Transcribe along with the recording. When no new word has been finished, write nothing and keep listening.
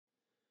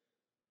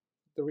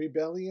The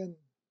Rebellion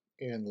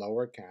in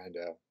Lower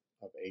Canada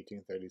of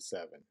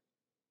 1837.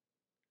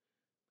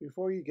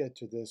 Before you get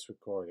to this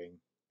recording,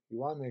 you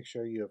want to make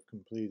sure you have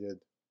completed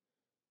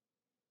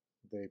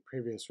the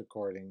previous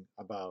recording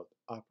about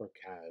Upper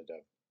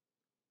Canada.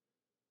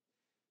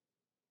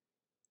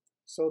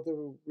 So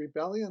the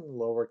Rebellion in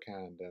Lower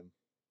Canada,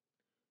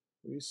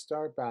 we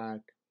start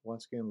back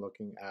once again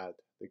looking at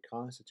the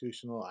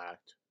Constitutional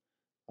Act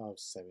of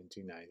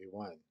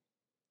 1791.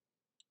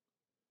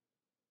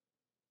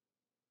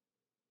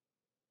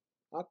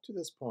 Up to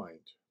this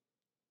point,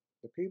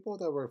 the people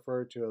that were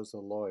referred to as the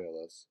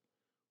Loyalists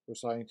were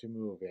starting to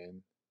move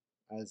in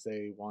as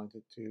they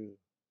wanted to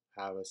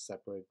have a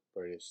separate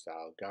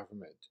British-style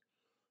government.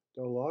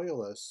 The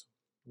Loyalists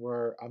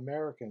were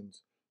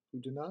Americans who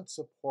did not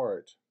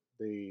support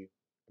the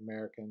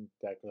American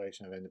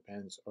Declaration of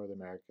Independence or the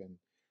American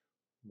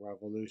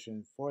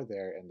Revolution for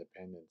their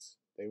independence.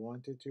 They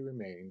wanted to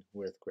remain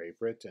with Great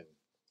Britain.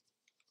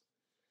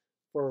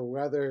 For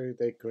whether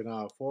they could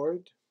not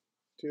afford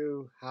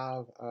to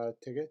have a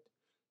ticket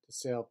to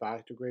sail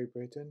back to Great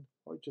Britain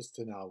or just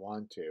did not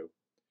want to,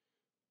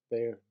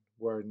 they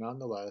were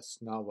nonetheless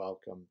not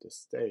welcome to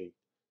stay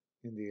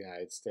in the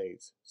United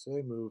States, so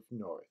they moved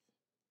north.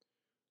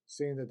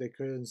 Seeing that they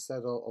couldn't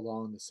settle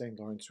along the St.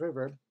 Lawrence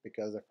River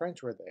because the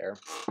French were there,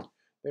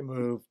 they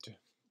moved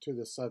to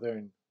the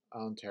southern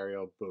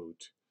Ontario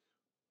boot,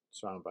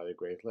 surrounded by the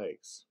Great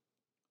Lakes.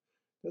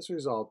 This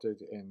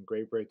resulted in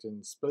Great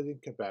Britain splitting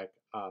Quebec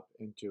up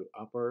into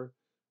Upper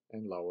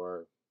and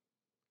Lower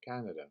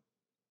Canada,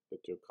 the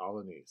two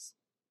colonies,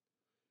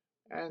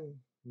 and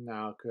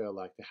now could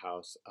elect a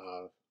House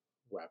of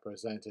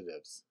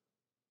Representatives.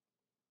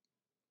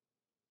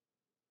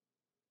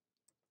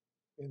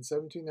 In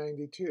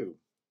 1792,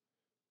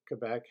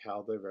 Quebec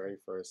held their very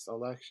first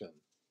election.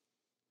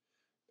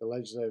 The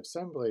Legislative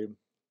Assembly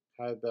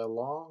had a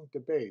long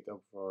debate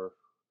over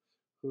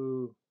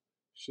who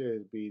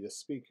should be the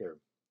Speaker.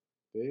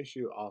 The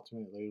issue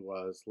ultimately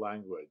was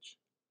language,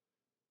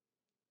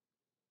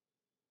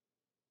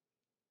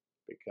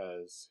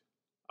 because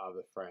of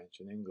the French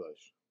and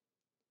English.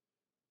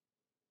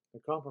 The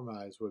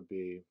compromise would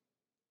be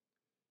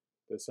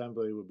the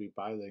Assembly would be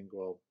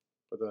bilingual,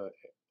 but the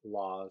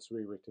laws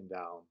rewritten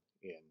down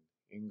in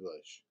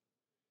English.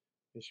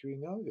 It should be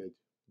noted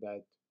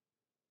that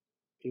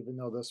even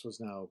though this was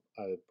now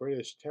a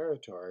British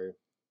territory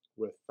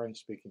with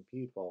French-speaking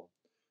people,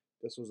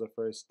 this was the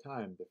first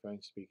time the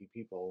French-speaking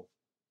people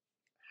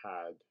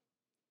had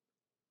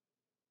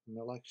an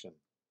election.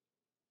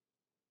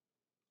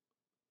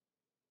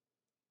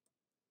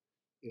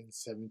 In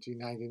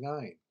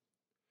 1799,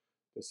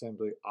 the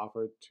Assembly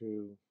offered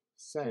to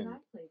send Can I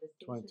play the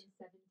station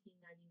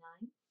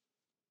 1799?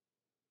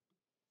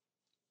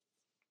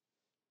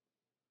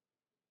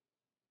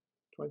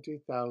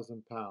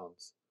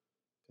 £20,000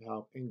 to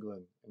help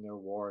England in their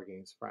war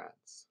against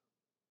France.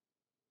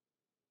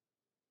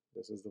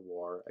 This is the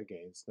war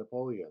against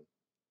Napoleon.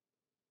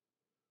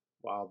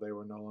 While they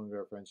were no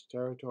longer a French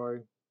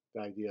territory,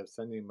 the idea of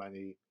sending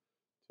money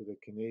to the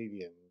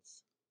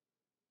Canadians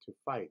to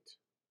fight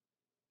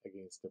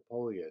against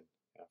Napoleon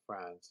and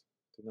France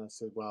did not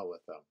sit well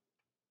with them.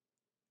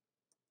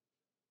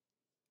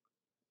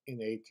 In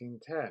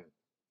 1810,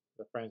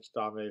 the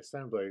French-dominated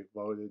Assembly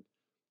voted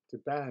to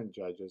ban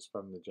judges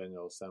from the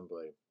General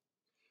Assembly.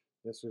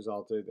 This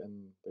resulted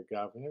in the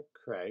Governor,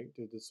 Craig,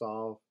 to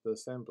dissolve the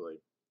Assembly.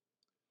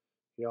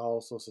 He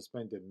also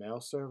suspended mail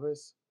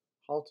service,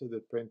 halted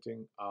the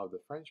printing of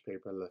the French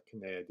paper Le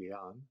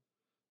Canadien,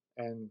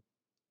 and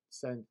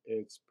sent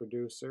its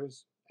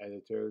producers,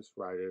 editors,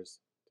 writers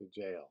to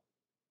jail.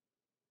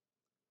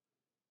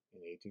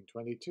 In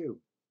 1822,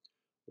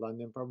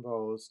 London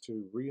proposed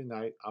to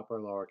reunite Upper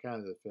and Lower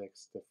Canada to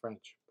fix the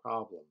French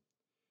problem,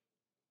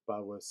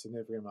 but with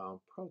significant amount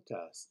of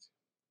protest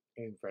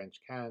in French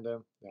Canada,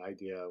 the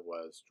idea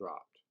was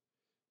dropped.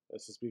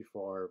 This is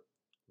before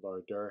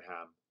Lord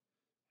Durham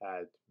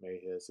had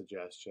made his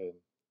suggestion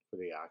for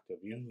the Act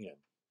of Union.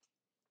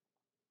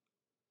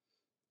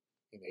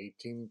 In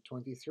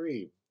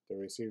 1823, the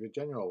Receiver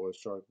General was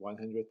short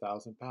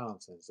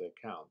 £100,000 in his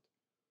account,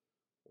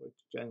 which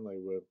generally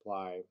would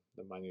imply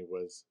the money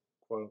was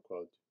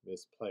quote-unquote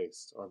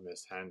misplaced or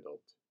mishandled.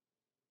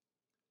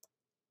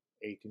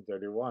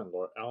 1831,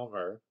 Lord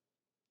Elmer,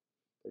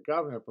 the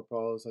governor,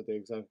 proposed that the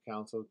Executive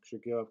Council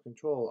should give up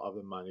control of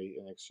the money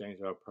in exchange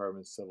for a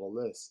permanent civil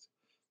list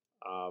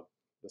of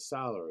the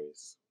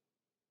salaries.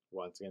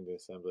 Once again, the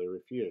Assembly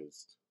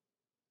refused.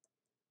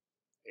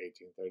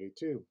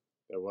 1832,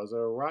 there was a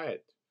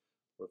riot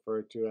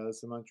referred to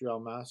as the Montreal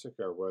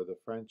Massacre, where the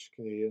French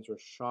Canadians were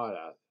shot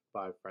at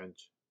by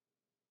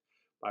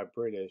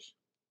British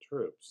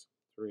troops.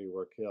 3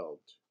 were killed.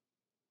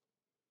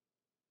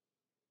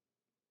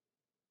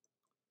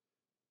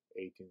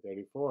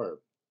 1834,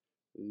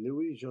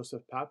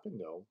 Louis-Joseph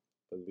Papineau,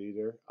 the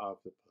leader of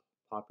the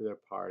Popular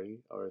Party,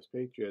 or his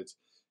Patriots,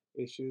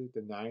 issued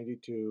the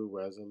 92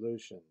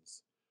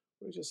 resolutions,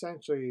 which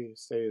essentially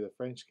stated the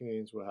French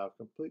Canadians would have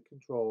complete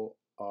control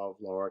of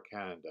Lower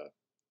Canada.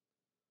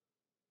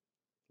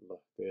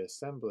 the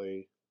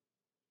assembly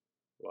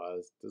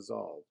was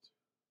dissolved.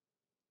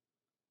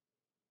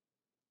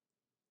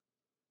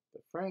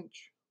 The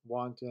French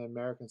wanted an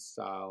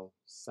American-style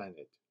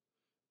Senate.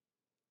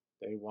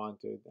 They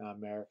wanted an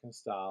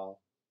American-style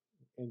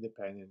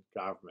independent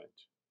government.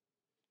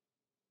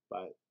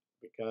 But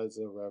because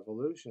of the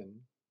revolution,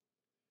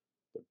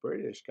 the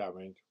British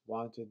government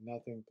wanted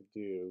nothing to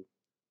do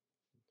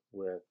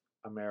with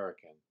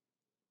American.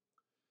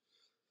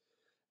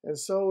 And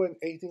so in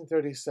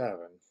 1837,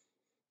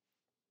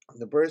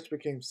 the British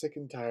became sick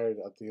and tired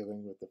of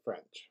dealing with the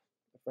French.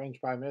 The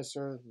French Prime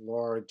Minister,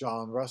 Lord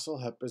John Russell,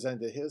 had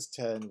presented his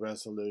 10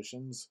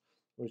 resolutions,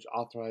 which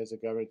authorized the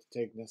government to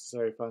take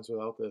necessary funds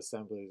without the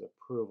Assembly's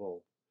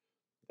approval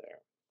there.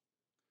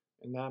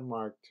 And that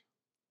marked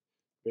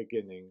the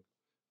beginning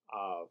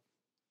of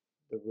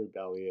the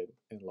rebellion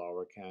in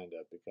Lower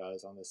Canada,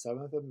 because on the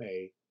 7th of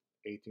May,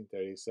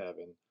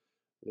 1837,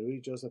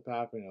 Louis Joseph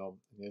Papineau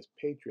and his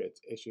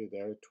Patriots issued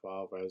their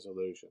 12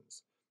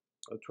 resolutions.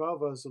 The 12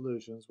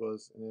 resolutions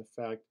was, in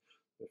effect,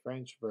 the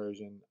French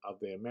version of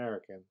the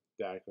American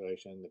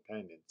Declaration of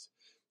Independence.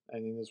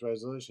 And in this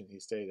resolution, he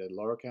stated that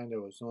Lower Canada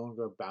was no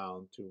longer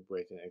bound to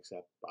Britain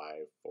except by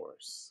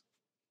force.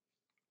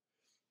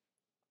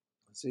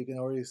 So you can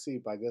already see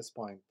by this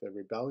point the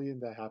rebellion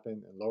that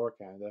happened in Lower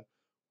Canada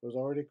was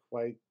already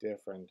quite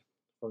different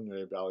from the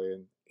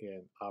rebellion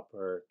in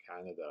Upper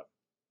Canada.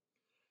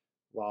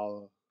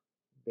 While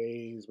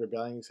these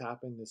rebellions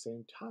happened at the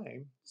same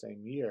time,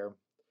 same year,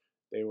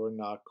 they were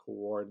not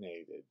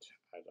coordinated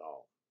at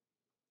all.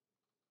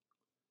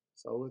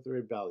 So with the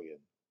rebellion,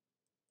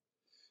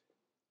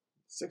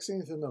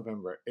 16th of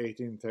November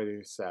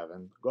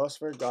 1837,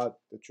 Gosford got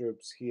the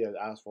troops he had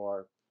asked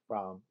for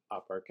from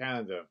Upper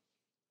Canada,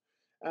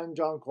 and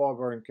John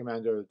Colborne,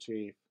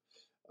 Commander-in-Chief,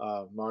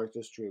 marched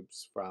his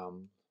troops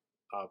from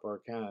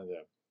Upper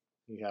Canada.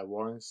 He had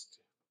warrants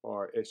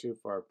issued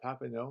for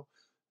Papineau,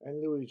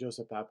 and Louis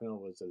Joseph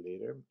Papineau was the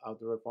leader of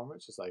the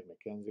reformers, just like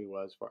Mackenzie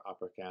was for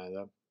Upper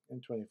Canada,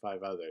 and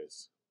 25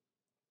 others.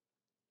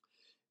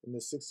 In the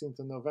 16th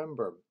of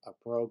November, a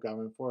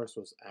pro-government force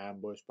was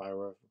ambushed by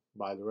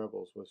the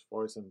rebels, which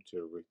forced them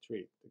to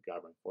retreat, the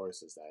government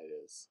forces, that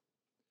is.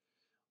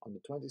 On the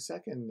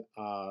 22nd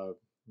of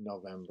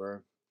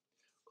November,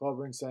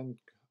 Colborne sent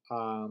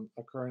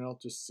a colonel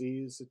to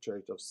seize the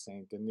church of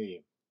Saint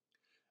Denis.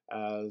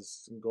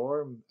 As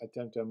Gorham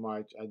attempted to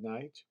march at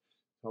night,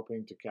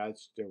 hoping to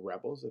catch the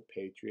rebels, the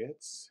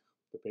Patriots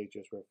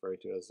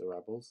referred to as the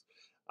rebels,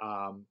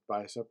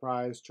 by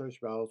surprise, church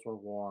bells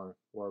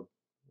were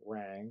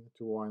rang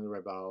to warn the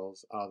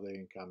rebels of the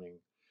incoming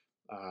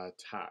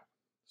attack.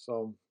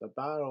 So the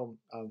Battle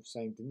of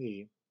Saint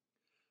Denis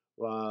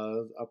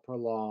was a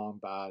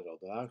prolonged battle.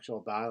 The actual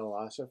battle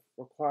lasted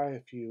for quite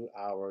a few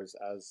hours,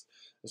 as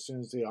soon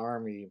as the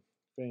army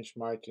finished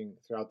marching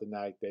throughout the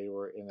night, they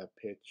were in a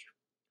pitched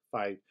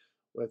fight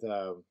with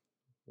a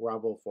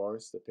rebel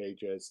force, the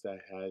Patriots, that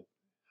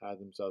had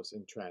themselves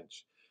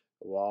entrenched.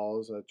 The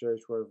walls of the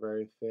church were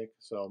very thick,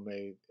 so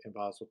made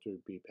impossible to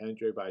be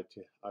penetrated by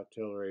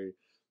artillery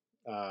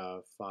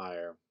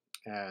fire.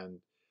 And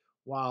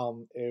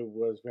while it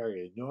was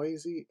very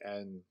noisy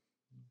and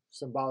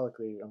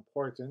symbolically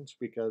important,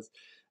 because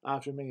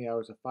after many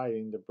hours of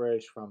fighting, the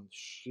British, from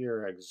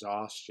sheer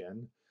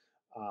exhaustion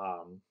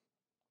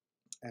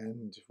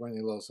and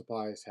running low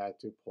supplies, had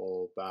to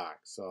pull back.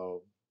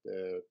 So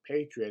the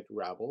Patriot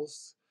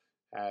rebels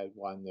had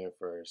won their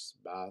first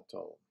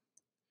battle.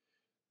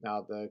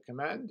 Now, the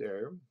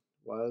commander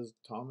was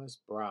Thomas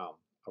Brown,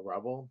 a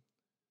rebel,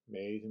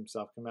 made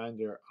himself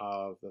commander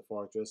of the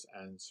fortress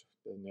and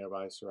the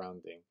nearby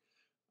surrounding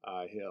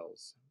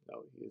hills.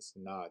 No, he is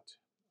not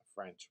a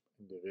French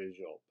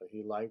individual, but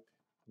he liked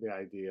the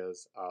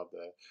ideas of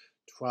the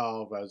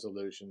 12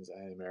 resolutions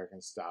and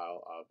American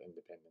style of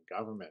independent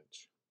government.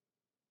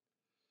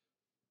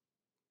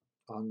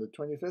 On the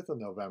 25th of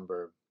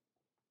November,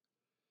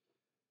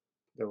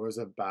 there was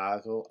a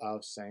Battle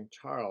of St.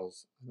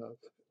 Charles,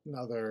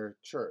 another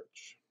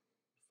church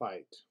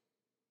fight.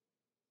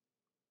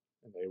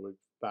 And they would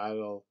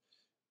battle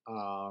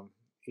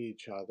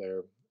each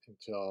other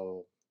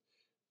until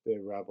the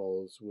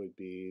rebels would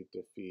be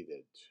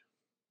defeated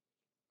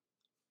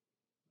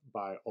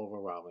by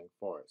overwhelming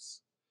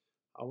force.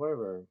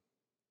 However,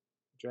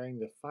 during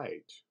the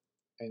fight,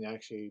 and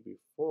actually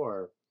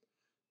before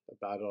the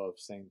Battle of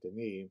Saint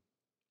Denis,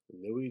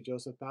 Louis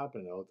Joseph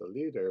Papineau, the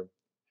leader,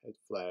 had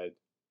fled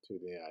to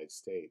the United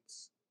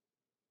States.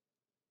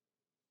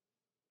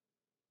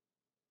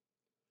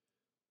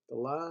 The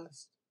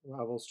last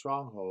rebel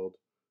stronghold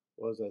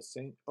was at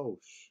St.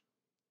 Ausche.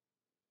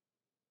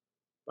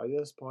 By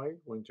this point,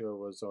 winter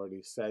was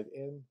already set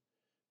in,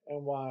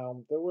 and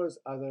while there was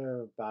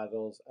other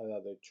battles at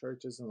other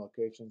churches and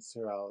locations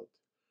throughout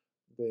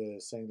the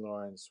St.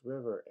 Lawrence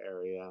River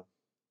area,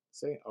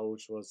 St.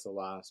 Ausche was the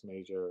last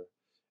major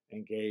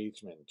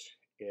engagement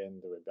in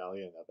the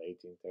rebellion of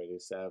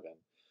 1837.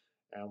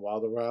 And while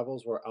the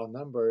rebels were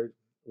outnumbered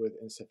with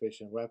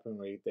insufficient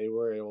weaponry, they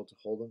were able to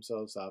hold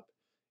themselves up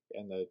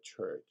in the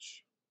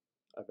church.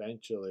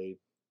 Eventually,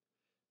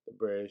 the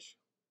British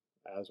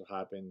as what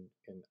happened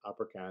in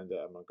Upper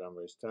Canada at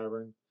Montgomery's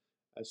Tavern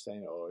at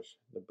St. Ausche.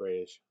 The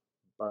British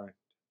burnt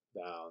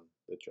down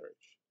the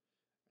church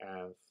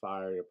and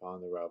fired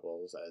upon the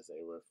rebels as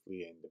they were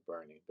fleeing the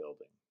burning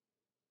building.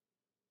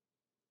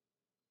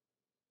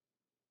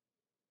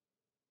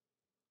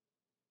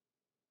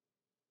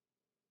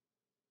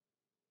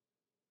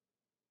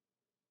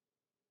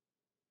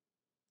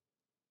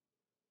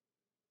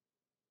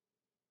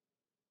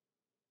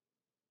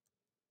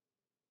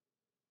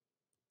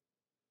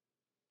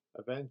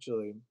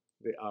 Eventually,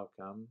 the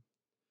outcome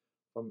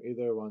from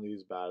either one of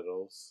these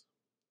battles,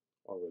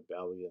 or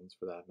rebellions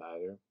for that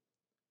matter,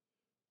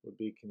 would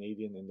be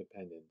Canadian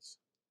independence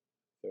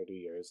 30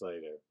 years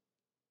later.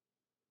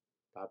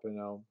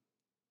 Papineau,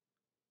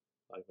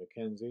 like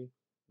Mackenzie,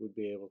 would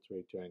be able to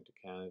return to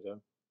Canada.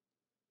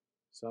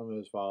 Some of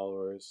his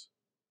followers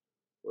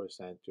were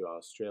sent to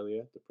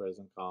Australia, the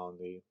present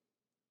colony,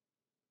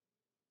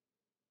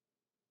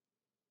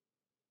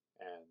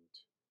 and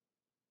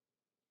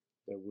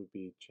there would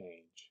be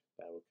change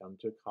that would come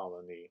to a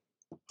colony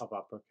of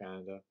Upper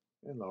Canada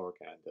and Lower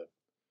Canada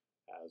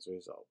as a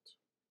result.